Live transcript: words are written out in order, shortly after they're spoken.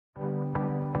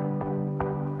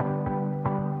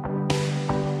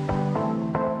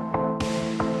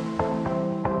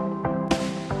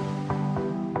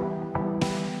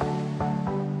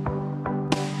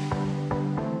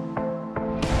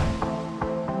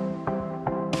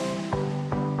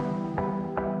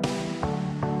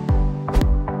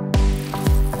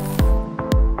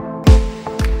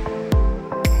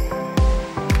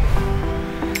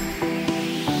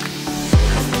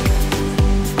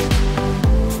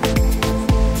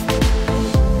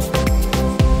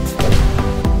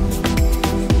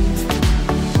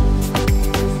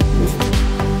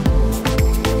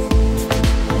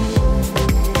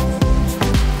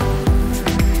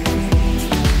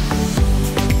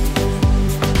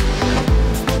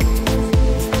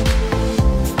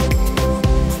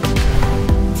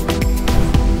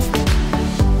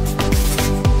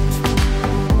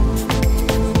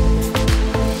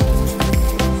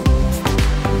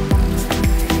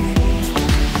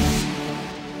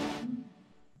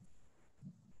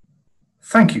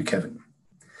Thank you, Kevin.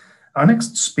 Our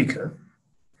next speaker,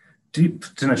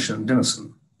 Deepth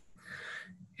Dinesan,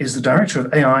 is the Director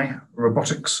of AI,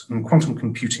 Robotics and Quantum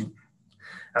Computing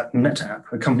at NetApp,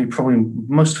 a company probably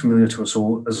most familiar to us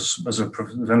all as a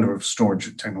vendor of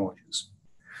storage technologies.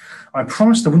 I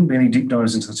promised there wouldn't be any deep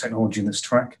dives into the technology in this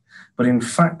track, but in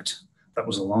fact, that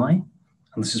was a lie,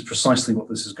 and this is precisely what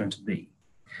this is going to be.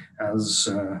 As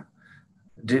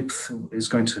Deepth is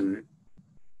going to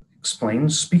explain,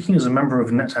 speaking as a member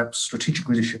of NetApp's strategic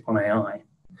leadership on AI,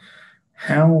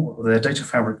 how their data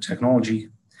fabric technology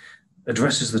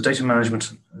addresses the data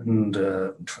management and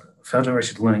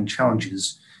federated learning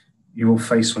challenges you will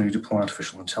face when you deploy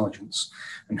artificial intelligence,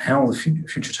 and how the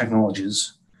future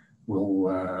technologies will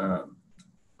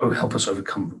help us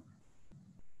overcome them.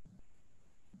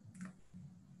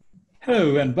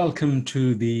 Hello and welcome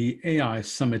to the AI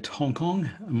Summit Hong Kong.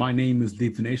 My name is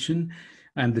Deepth Dinesan.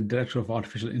 I'm the Director of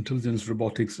Artificial Intelligence,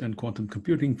 Robotics and Quantum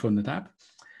Computing for NetApp.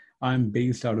 I'm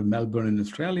based out of Melbourne in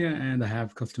Australia, and I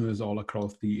have customers all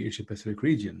across the Asia-Pacific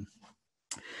region.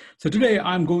 So today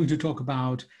I'm going to talk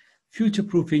about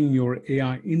future-proofing your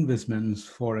AI investments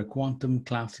for a quantum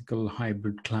classical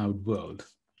hybrid cloud world.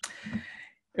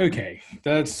 Okay,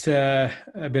 that's a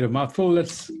bit of a mouthful.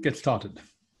 Let's get started.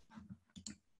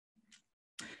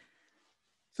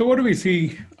 So what do we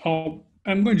see?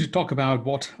 I'm going to talk about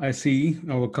what I see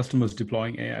our customers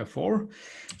deploying AI for.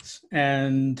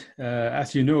 And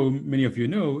as you know, many of you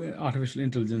know, artificial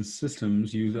intelligence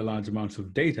systems use a large amounts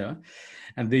of data,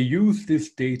 and they use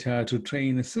this data to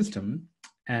train a system,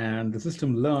 and the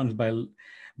system learns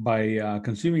by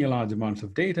consuming a large amounts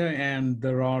of data, and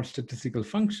there are statistical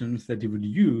functions that you would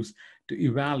use to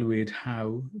evaluate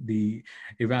the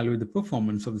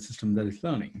performance of the system that is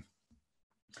learning.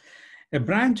 A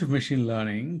branch of machine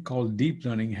learning called deep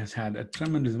learning has had a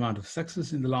tremendous amount of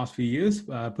success in the last few years,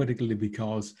 particularly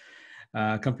because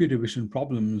computer vision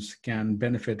problems can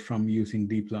benefit from using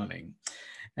deep learning.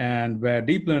 And where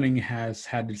deep learning has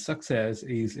had its success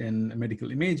is in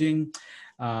medical imaging,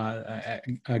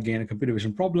 again, a computer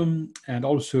vision problem, and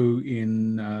also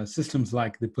in systems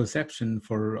like the perception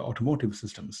for automotive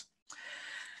systems.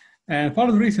 And part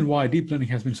of the reason why deep learning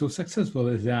has been so successful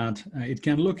is that it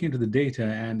can look into the data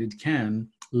and it can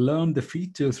learn the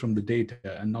features from the data,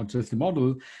 and not just the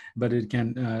model, but it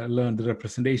can learn the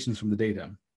representations from the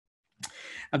data.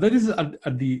 And this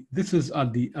is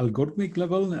at the algorithmic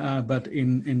level, but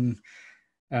in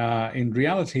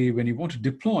reality, when you want to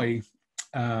deploy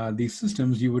these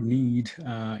systems, you would need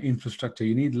infrastructure.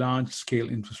 You need large-scale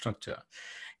infrastructure.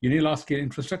 You need large-scale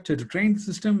infrastructure to train the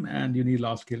system, and you need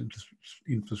large-scale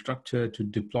infrastructure to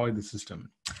deploy the system.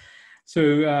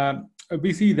 So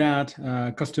we see that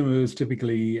customers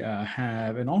typically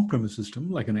have an on-premise system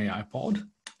like an AI pod,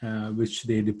 which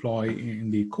they deploy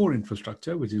in the core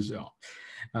infrastructure, which is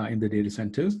in the data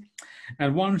centers.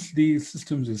 And once the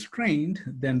systems is trained,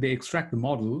 then they extract the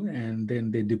model, and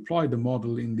then they deploy the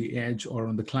model in the edge or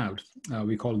on the cloud.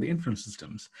 We call the inference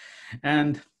systems.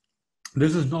 And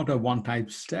this is not a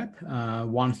one-type step.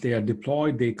 Once they are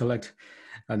deployed, they collect,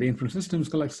 the inference systems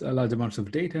collects large amounts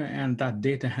of data, and that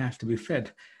data has to be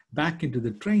fed back into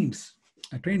the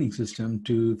training system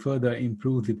to further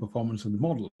improve the performance of the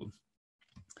model.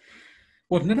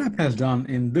 What NetApp has done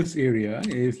in this area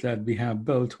is that we have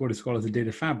built what is called as a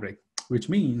data fabric, which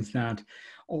means that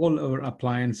all our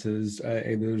appliances,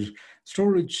 either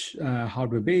storage,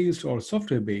 hardware-based or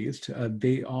software-based,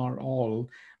 they are all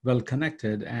well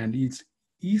connected, and it's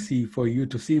easy for you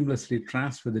to seamlessly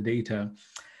transfer the data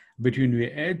between your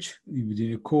edge, between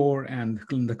your core, and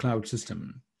the cloud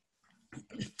system.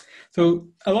 So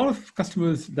a lot of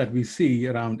customers that we see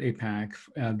around APAC,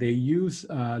 they use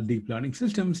deep learning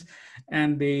systems,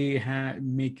 and they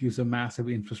make use of massive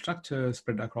infrastructure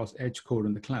spread across edge, core,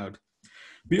 and the cloud.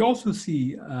 We also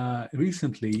see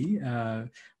recently,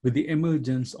 with the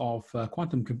emergence of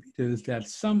quantum computers, that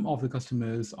some of the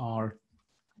customers are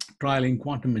trialing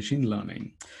quantum machine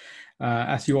learning.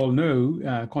 As you all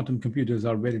know, quantum computers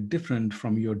are very different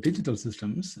from your digital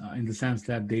systems in the sense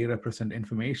that they represent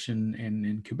information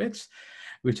in qubits,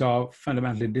 which are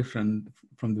fundamentally different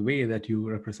from the way that you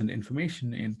represent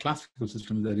information in classical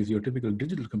systems, that is your typical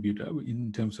digital computer,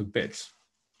 in terms of bits.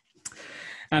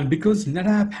 And because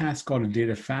NetApp has got a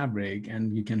data fabric,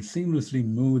 and you can seamlessly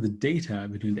move the data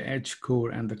between the edge,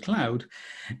 core, and the cloud,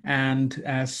 and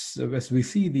as we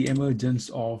see the emergence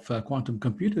of quantum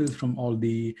computers from all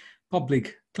the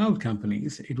public cloud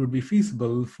companies, it would be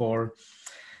feasible for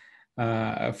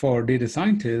data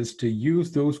scientists to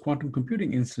use those quantum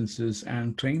computing instances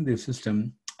and train their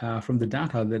system from the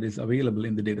data that is available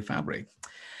in the data fabric.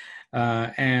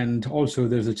 And also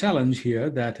there's a challenge here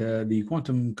that the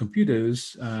quantum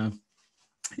computers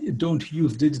don't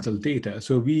use digital data.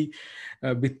 So we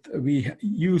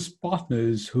use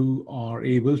partners who are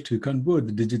able to convert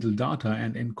the digital data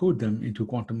and encode them into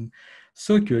quantum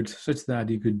circuits such that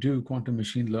you could do quantum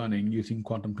machine learning using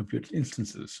quantum compute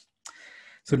instances.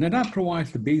 So NetApp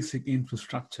provides the basic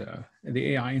infrastructure,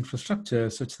 the AI infrastructure,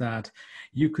 such that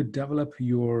you could develop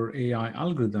your AI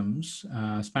algorithms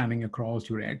spanning across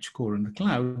your edge core in the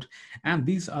cloud. And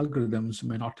these algorithms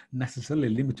may not necessarily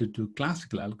limited to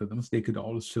classical algorithms. They could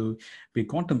also be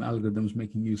quantum algorithms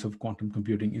making use of quantum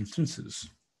computing instances.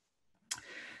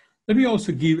 Let me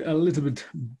also give a little bit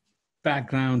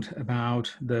background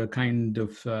about the kind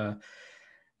of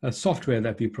software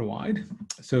that we provide.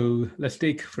 So let's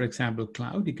take, for example,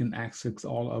 cloud. You can access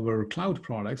all our cloud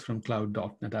products from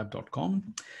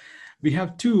cloud.netapp.com. We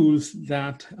have tools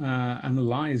that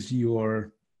analyze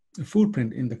your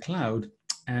footprint in the cloud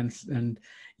and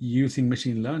using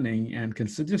machine learning and can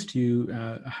suggest you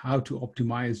how to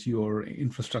optimize your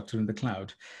infrastructure in the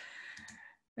cloud.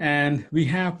 And we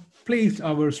have placed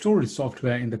our storage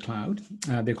software in the cloud.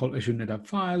 They're called Azure NetApp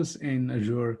Files in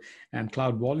Azure, and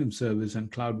Cloud Volume Service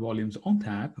and Cloud Volumes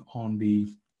ONTAP on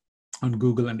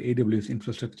Google and AWS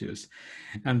infrastructures.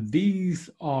 And these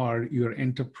are your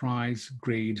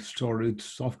enterprise-grade storage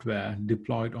software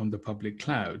deployed on the public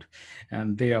cloud.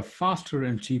 And they are faster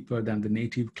and cheaper than the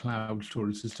native cloud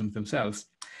storage systems themselves.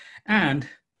 And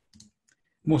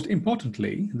most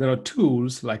importantly, there are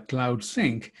tools like Cloud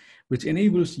Sync, which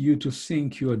enables you to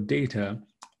sync your data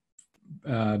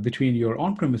between your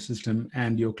on-premise system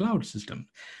and your cloud system.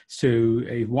 So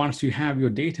once you have your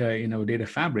data in our data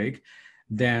fabric,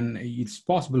 then it's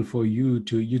possible for you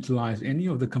to utilize any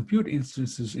of the compute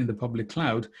instances in the public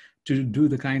cloud to do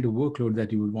the kind of workload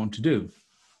that you would want to do.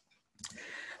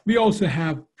 We also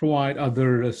provide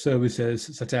other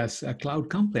services such as Cloud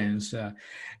Complaints.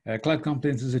 Cloud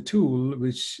Complaints is a tool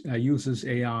which uses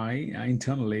AI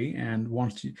internally, and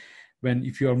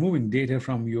if you are moving data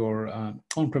from your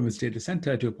on-premise data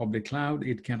center to a public cloud,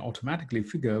 it can automatically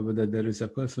figure whether there is a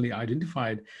personally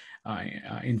identified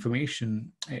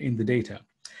information in the data.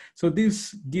 So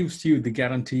this gives you the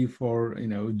guarantee for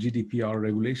GDPR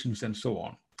regulations and so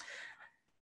on.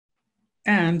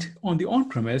 And on the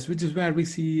on-premise, which is where we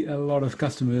see a lot of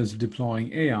customers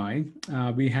deploying AI,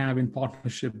 we have in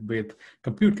partnership with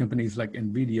compute companies like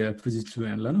NVIDIA, Fujitsu,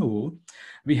 and Lenovo,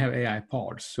 we have AI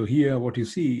pods. So here what you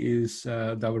see is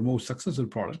our most successful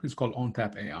product. It's called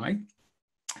ONTAP AI.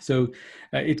 So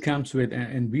it comes with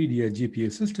NVIDIA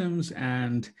GPU systems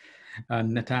and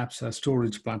NetApp's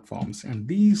storage platforms. And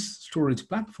these storage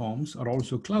platforms are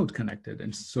also cloud connected.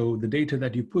 And so the data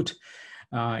that you put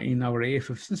in our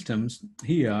AFF systems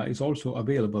here is also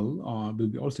available,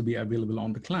 will also be available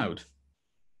on the cloud.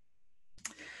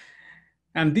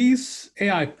 And these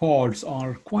AI pods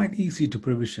are quite easy to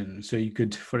provision. So you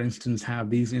could, for instance, have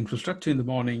these infrastructure in the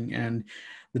morning and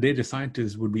the data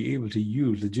scientists would be able to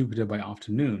use the Jupyter by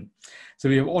afternoon. So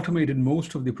we have automated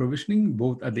most of the provisioning,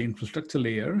 both at the infrastructure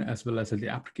layer as well as at the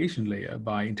application layer,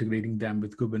 by integrating them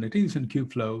with Kubernetes and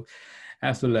Kubeflow,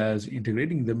 as well as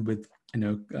integrating them with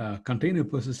container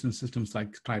persistent systems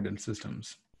like Trident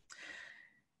systems.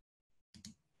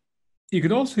 You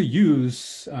could also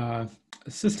use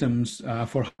systems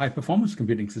for high performance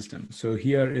computing systems. So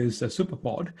here is a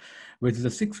SuperPod, which is a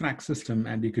 6-rack system,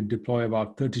 and you could deploy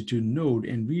about 32 node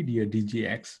NVIDIA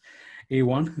DGX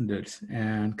A100s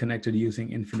and connected using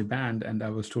InfiniBand and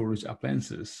our storage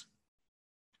appliances.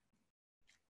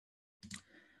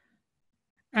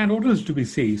 And what is to be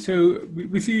seen? So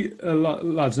we see a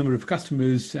large number of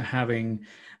customers having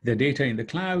their data in the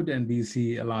cloud, and we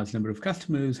see a large number of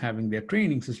customers having their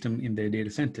training system in their data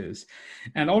centers.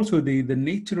 And also the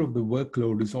nature of the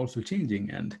workload is also changing.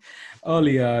 And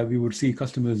earlier we would see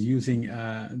customers using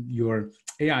your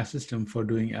AI system for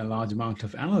doing a large amount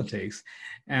of analytics.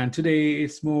 And today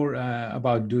it's more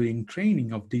about doing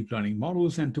training of deep learning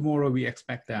models. And tomorrow we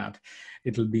expect that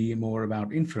it'll be more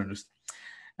about inference.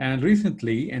 And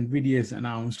recently, NVIDIA has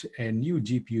announced a new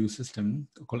GPU system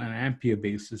called an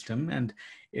Ampere-based system. And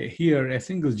here, a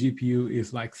single GPU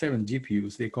is like 7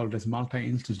 GPUs. They call it as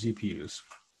multi-instance GPUs.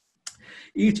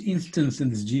 Each instance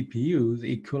in this GPU is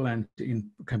equivalent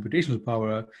in computational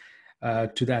power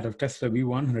to that of Tesla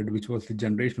V100, which was the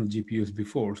generational GPUs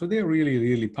before. So they're really,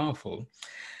 really powerful.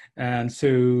 And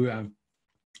so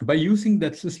by using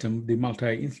that system, the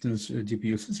multi-instance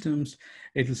GPU systems,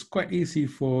 it is quite easy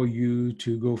for you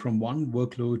to go from one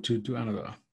workload to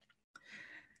another.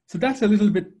 So that's a little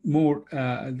bit more,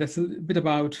 that's a bit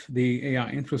about the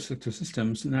AI infrastructure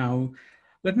systems. Now,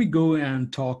 let me go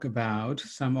and talk about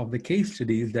some of the case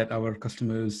studies that our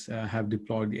customers have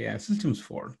deployed AI systems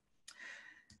for.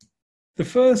 The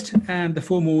first and the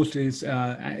foremost is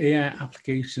AI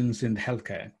applications in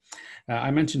healthcare. I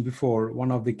mentioned before,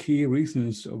 one of the key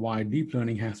reasons why deep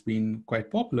learning has been quite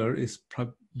popular is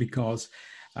because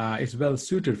it's well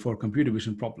suited for computer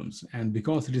vision problems. And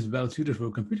because it is well suited for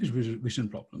computer vision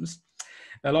problems,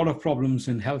 a lot of problems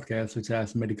in healthcare, such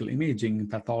as medical imaging,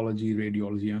 pathology,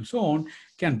 radiology, and so on,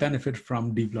 can benefit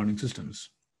from deep learning systems.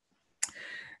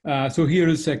 So here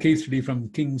is a case study from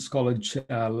King's College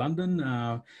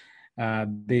London.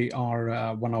 They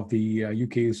are one of the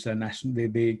UK's national,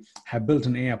 they have built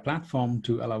an AI platform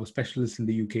to allow specialists in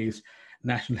the UK's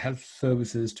National Health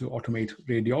Services to automate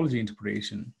radiology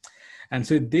interpretation. And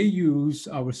so they use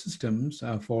our systems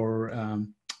for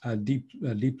deep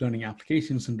learning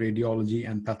applications in radiology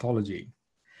and pathology.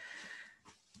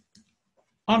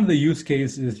 Another use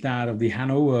case is that of the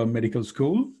Hanover Medical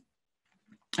School.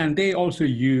 And they also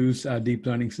use deep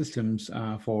learning systems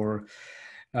for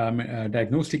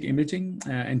diagnostic imaging,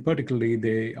 and particularly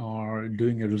they are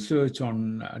doing a research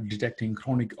on detecting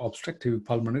chronic obstructive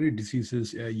pulmonary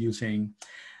diseases using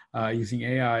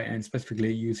AI and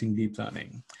specifically using deep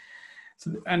learning.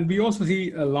 So, and we also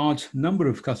see a large number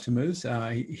of customers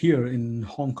here in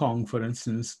Hong Kong, for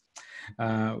instance.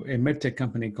 A medtech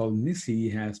company called Nisi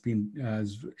has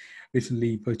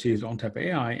recently purchased ONTAP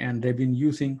AI, and they've been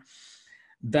using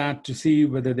that to see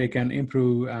whether they can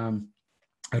improve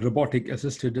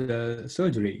robotic-assisted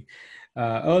surgery.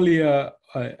 Earlier,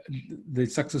 the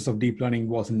success of deep learning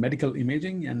was in medical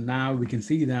imaging, and now we can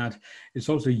see that it's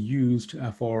also used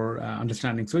for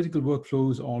understanding surgical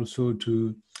workflows, also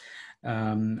to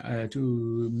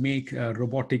make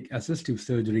robotic assistive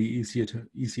surgery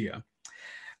easier.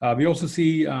 We also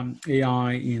see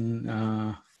AI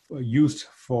used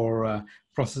for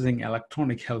processing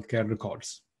electronic healthcare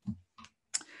records.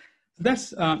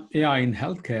 That's AI in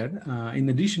healthcare. In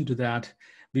addition to that,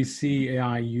 we see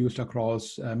AI used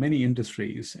across many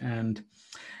industries, and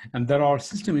there are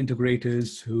system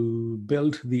integrators who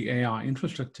build the AI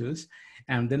infrastructures,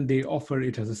 and then they offer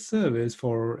it as a service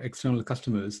for external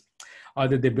customers.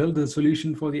 Either they build the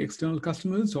solution for the external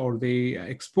customers, or they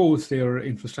expose their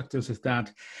infrastructures so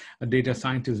that data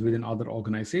scientists within other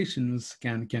organizations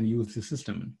can use the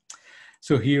system.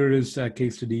 So here is a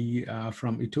case study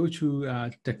from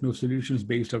Itochu Techno Solutions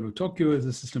based out of Tokyo as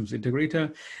a systems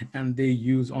integrator, and they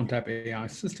use ONTAP AI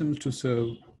systems to serve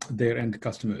their end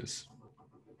customers.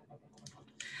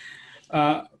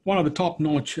 One of the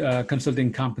top-notch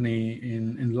consulting company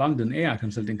in London, AI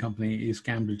consulting company, is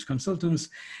Cambridge Consultants,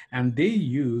 and they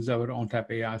use our ONTAP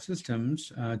AI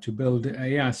systems to build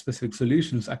AI-specific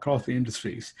solutions across the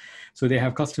industries. So they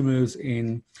have customers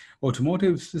in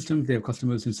automotive systems, they have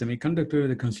customers in semiconductor,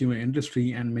 the consumer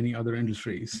industry, and many other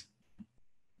industries.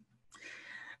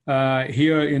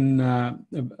 Here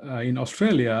in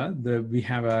Australia, we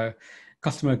have a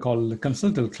customer called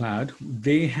Consultant Cloud.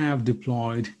 They have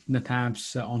deployed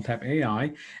NetApp's ONTAP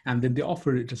AI, and then they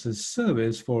offer it as a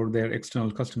service for their external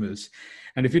customers.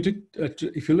 And if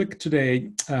you look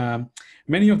today,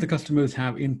 many of the customers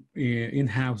have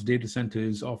in-house data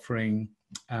centers offering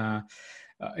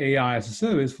AI as a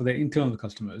service for their internal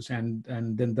customers. And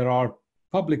then there are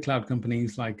public cloud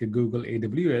companies like Google,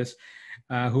 AWS,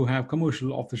 who have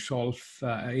commercial off-the-shelf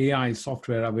AI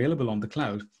software available on the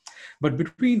cloud. But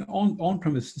between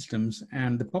on-premise systems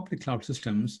and the public cloud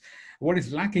systems, what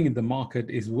is lacking in the market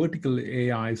is vertical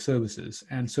AI services.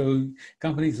 And so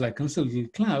companies like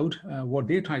Consultant Cloud, what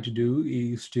they try to do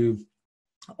is to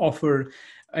offer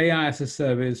AI as a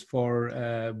service for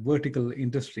vertical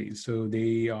industries. So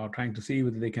they are trying to see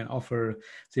whether they can offer,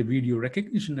 say, video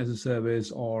recognition as a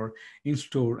service or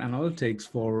in-store analytics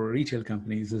for retail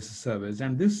companies as a service.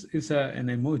 And this is an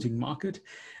emerging market.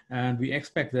 And we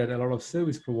expect that a lot of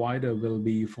service provider will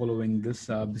be following this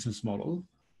business model.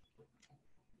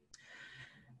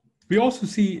 We also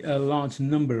see a large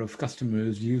number of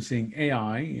customers using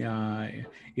AI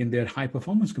in their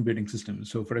high-performance computing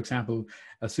systems. So, for example,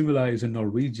 Simula is a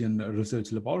Norwegian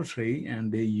research laboratory,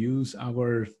 and they use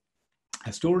our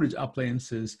storage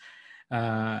appliances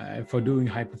for doing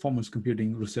high-performance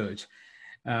computing research.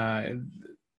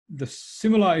 The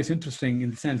Simula is interesting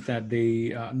in the sense that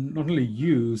they not only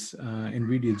use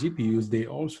NVIDIA GPUs, they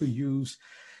also use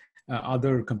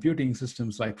other computing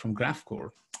systems like from GraphCore.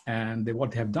 And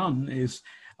what they have done is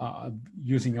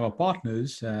using our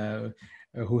partners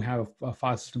who have a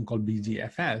file system called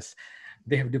BGFS,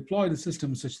 they have deployed the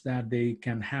system such that they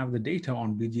can have the data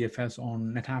on BGFS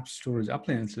on NetApp storage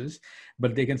appliances,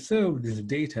 but they can serve this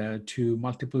data to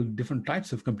multiple different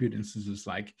types of compute instances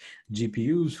like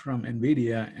GPUs from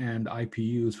NVIDIA and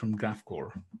IPUs from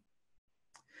GraphCore.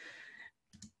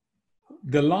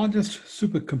 The largest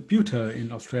supercomputer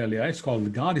in Australia is called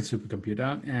the Guardian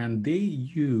supercomputer, and they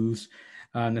use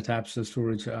NetApp's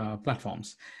storage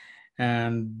platforms.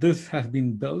 And this has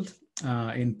been built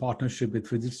in partnership with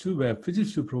Fujitsu, where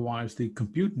Fujitsu provides the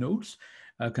compute nodes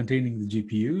containing the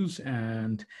GPUs,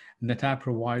 and NetApp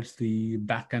provides the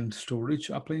backend storage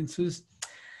appliances.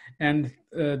 And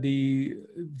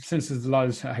since it's the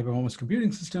largest high-performance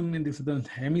computing system in the Southern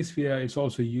Hemisphere, it's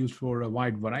also used for a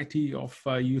wide variety of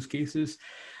use cases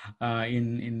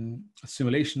in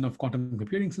simulation of quantum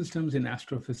computing systems, in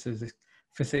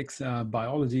astrophysics,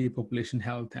 biology, population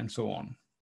health, and so on.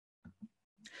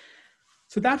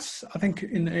 So that's, I think,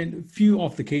 in a few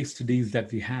of the case studies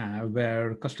that we have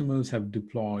where customers have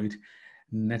deployed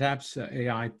NetApp's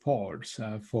AI pods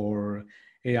for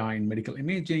AI in medical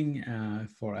imaging,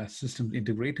 for system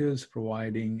integrators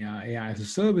providing AI as a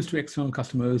service to external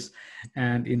customers,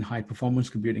 and in high performance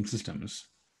computing systems.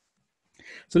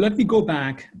 So let me go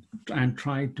back and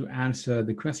try to answer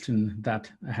the question that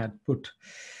I had put,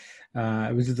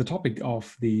 which is the topic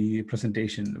of the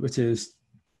presentation, which is,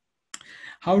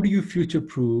 how do you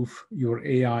future-proof your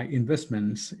AI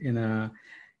investments in a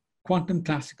quantum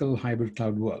classical hybrid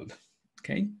cloud world?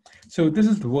 Okay, so this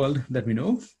is the world that we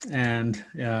know, and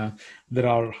there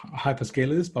are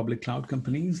hyperscalers, public cloud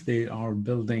companies. They are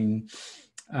building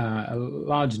a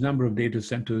large number of data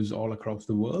centers all across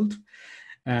the world,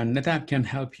 and NetApp can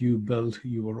help you build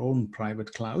your own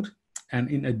private cloud. And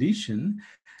in addition,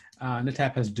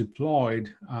 NetApp has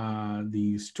deployed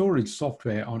the storage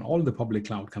software on all the public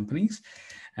cloud companies.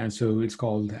 And so it's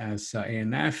called as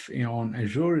ANF on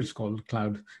Azure, it's called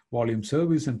Cloud Volume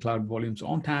Service and Cloud Volumes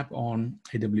ONTAP on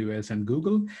AWS and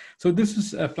Google. So this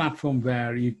is a platform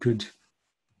where you could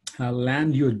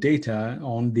land your data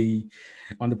on the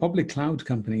public cloud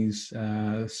companies'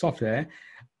 software.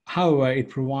 However, it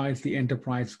provides the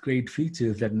enterprise-grade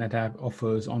features that NetApp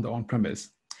offers on the on-premise.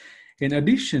 In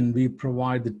addition, we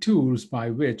provide the tools by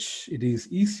which it is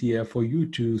easier for you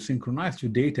to synchronize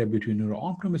your data between your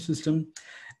on-premise system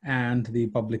and the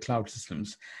public cloud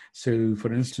systems. So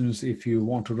for instance, if you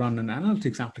want to run an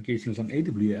analytics applications on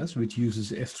AWS, which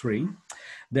uses S3,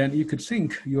 then you could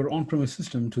sync your on-premise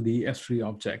system to the S3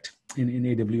 object in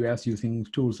AWS using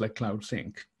tools like Cloud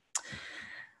Sync.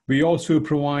 We also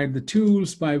provide the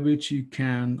tools by which you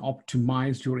can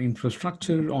optimize your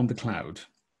infrastructure on the cloud.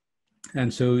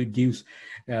 And so it gives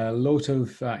lots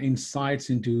of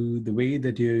insights into the way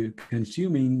that you're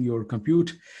consuming your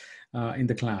compute in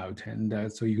the cloud. And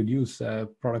so you could use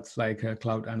products like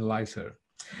Cloud Analyzer.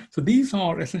 So these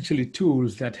are essentially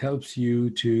tools that helps you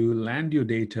to land your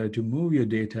data, to move your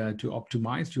data, to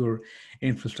optimize your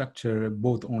infrastructure,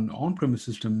 both on on-premise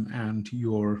system and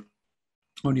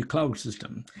on your cloud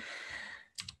system.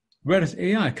 Where does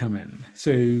AI come in?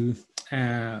 So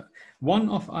one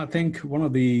of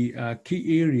the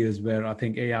key areas where I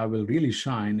think AI will really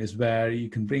shine is where you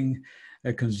can bring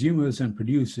consumers and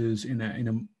producers in a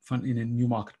new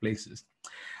marketplaces.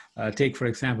 Take, for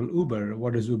example, Uber.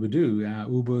 What does Uber do?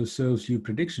 Uber serves you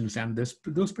predictions, and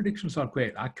those predictions are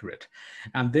quite accurate.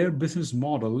 And their business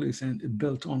model is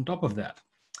built on top of that.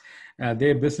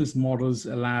 Their business models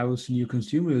allows new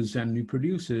consumers and new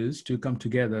producers to come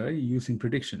together using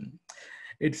prediction.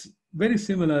 It's very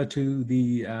similar to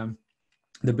the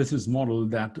business model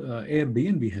that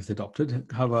Airbnb has adopted,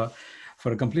 however,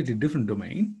 for a completely different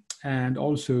domain. And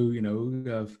also,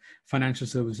 financial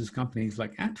services companies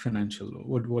like Ant Financial,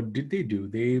 what did they do?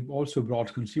 They also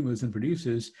brought consumers and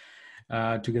producers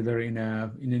together in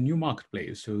a new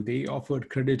marketplace. So they offered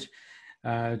credit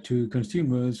to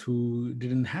consumers who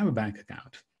didn't have a bank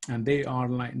account. And they are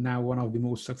now one of the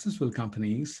most successful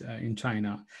companies in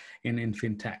China in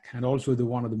fintech, and also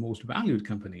one of the most valued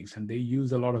companies. And they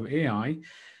use a lot of AI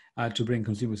to bring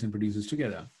consumers and producers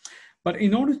together. But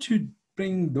in order to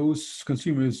bring those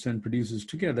consumers and producers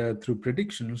together through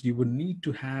predictions, you would need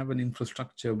to have an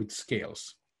infrastructure which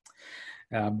scales,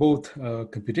 both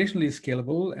computationally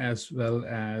scalable as well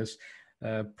as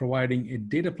providing a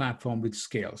data platform which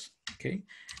scales. Okay,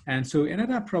 and so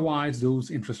NetApp provides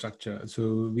those infrastructure.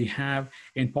 So we have,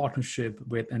 in partnership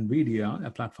with NVIDIA,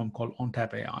 a platform called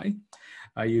ONTAP AI,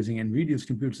 using NVIDIA's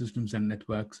compute systems and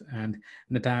networks, and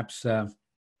NetApp's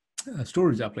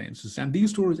storage appliances. And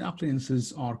these storage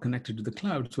appliances are connected to the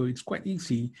cloud, so it's quite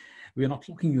easy. We're not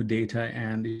locking your data,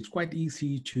 and it's quite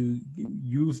easy to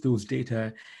use those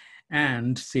data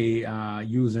and say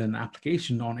use an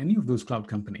application on any of those cloud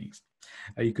companies.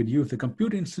 You could use the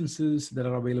compute instances that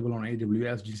are available on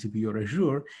AWS, GCP, or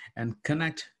Azure and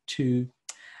connect to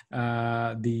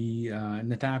the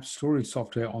NetApp storage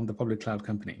software on the public cloud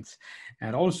companies.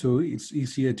 And also, it's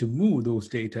easier to move those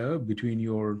data between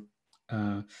your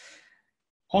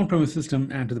on-premise system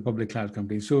and to the public cloud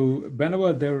company. So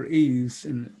whenever there is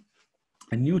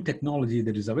a new technology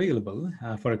that is available,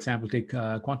 for example, take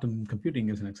quantum computing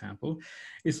as an example,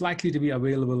 it's likely to be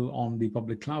available on the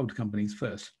public cloud companies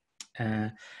first.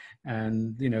 And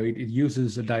it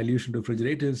uses a dilution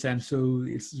refrigerators, and so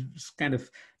it's kind of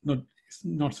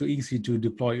not so easy to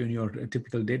deploy in your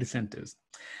typical data centers.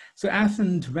 So as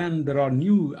and when there are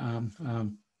new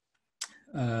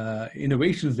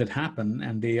innovations that happen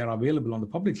and they are available on the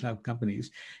public cloud companies,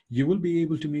 you will be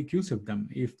able to make use of them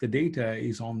if the data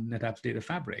is on NetApp's data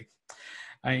fabric.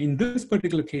 In this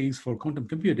particular case for quantum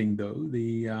computing, though,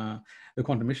 the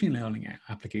quantum machine learning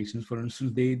applications, for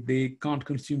instance, they can't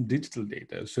consume digital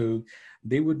data. So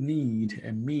they would need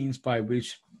a means by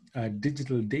which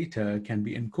digital data can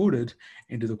be encoded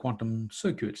into the quantum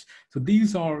circuits. So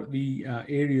these are the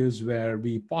areas where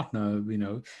we partner,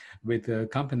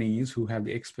 with companies who have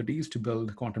the expertise to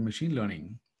build quantum machine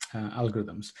learning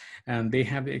algorithms, and they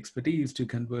have the expertise to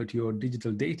convert your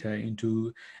digital data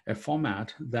into a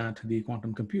format that the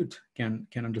quantum compute can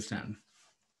understand.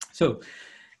 So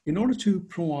in order to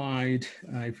provide,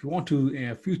 if you want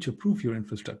to future-proof your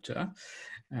infrastructure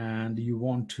and you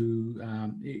want to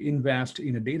invest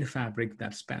in a data fabric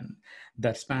that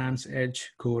spans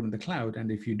edge, core, and the cloud,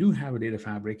 and if you do have a data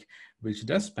fabric which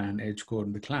does span edge, core,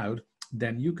 and the cloud,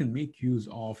 then you can make use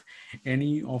of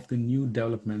any of the new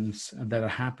developments that are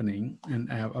happening and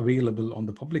available on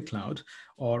the public cloud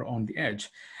or on the edge.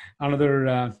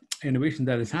 Another innovation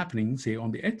that is happening, say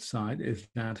on the edge side, is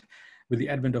that with the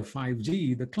advent of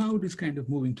 5G, the cloud is kind of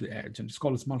moving to the edge, and it's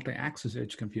called multi-access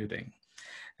edge computing.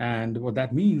 And what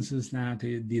that means is that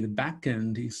the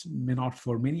backend may not,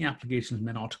 for many applications,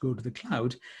 may not go to the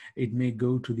cloud. It may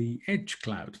go to the edge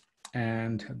cloud.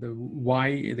 And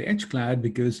why the edge cloud?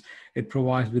 Because it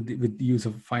provides, with the use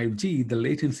of 5G, the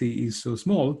latency is so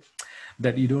small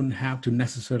that you don't have to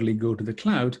necessarily go to the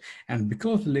cloud. And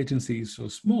because the latency is so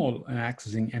small in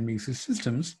accessing NVC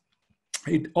systems,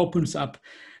 it opens up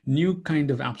new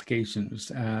kind of applications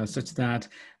such that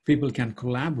people can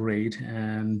collaborate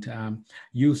and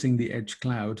using the edge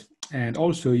cloud. And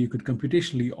also you could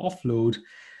computationally offload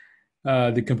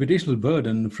the computational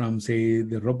burden from, say,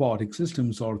 the robotic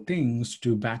systems or things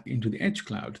to back into the edge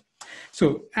cloud.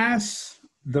 So as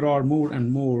there are more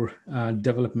and more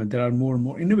development, there are more and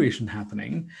more innovation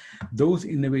happening, those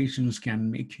innovations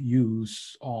can make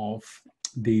use of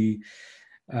the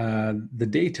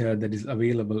data that is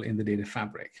available in the data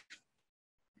fabric.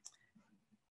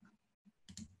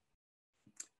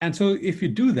 And so if you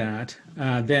do that,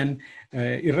 then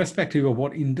irrespective of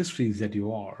what industries that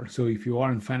you are, so if you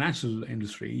are in financial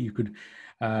industry, you could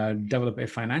develop a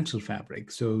financial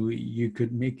fabric. So you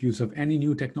could make use of any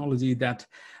new technology that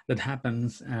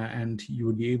happens, and you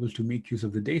would be able to make use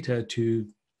of the data to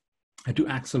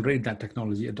accelerate that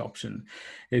technology adoption.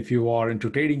 If you are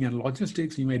into trading and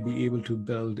logistics, you might be able to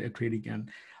build a trading and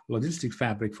logistics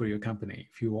fabric for your company.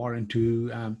 If you are into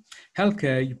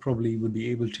healthcare, you probably would be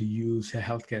able to use a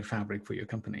healthcare fabric for your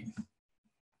company.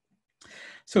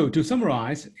 So to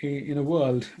summarize, in a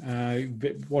world,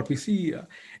 what we see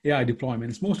AI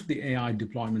deployments, most of the AI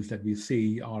deployments that we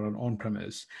see are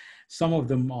on-premise. Some of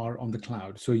them are on the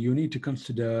cloud. So you need to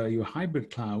consider your hybrid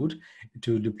cloud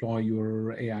to deploy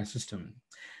your AI system.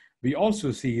 We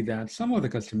also see that some of the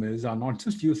customers are not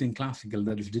just using classical,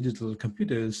 that is digital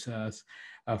computers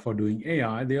for doing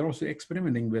AI, they are also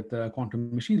experimenting with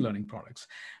quantum machine learning products,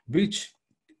 which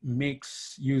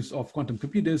makes use of quantum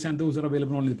computers, and those are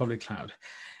available only in the public cloud.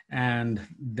 And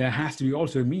there has to be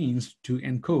also a means to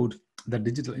encode the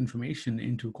digital information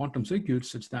into quantum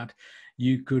circuits such that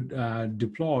you could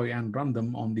deploy and run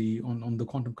them on the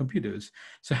quantum computers.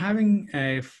 So having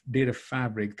a data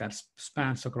fabric that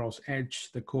spans across edge,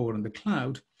 the core, and the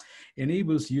cloud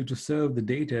enables you to serve the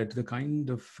data to the kind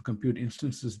of compute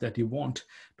instances that you want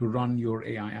to run your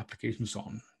AI applications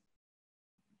on.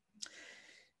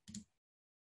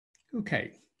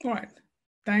 Okay, all right.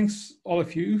 Thanks all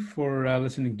of you for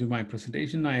listening to my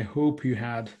presentation. I hope you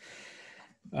had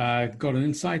got an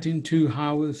insight into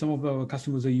how some of our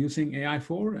customers are using AI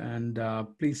for, and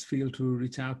please feel to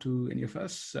reach out to any of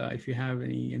us if you have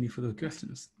any further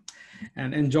questions.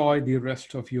 And enjoy the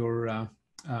rest of your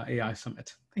AI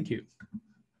Summit. Thank you.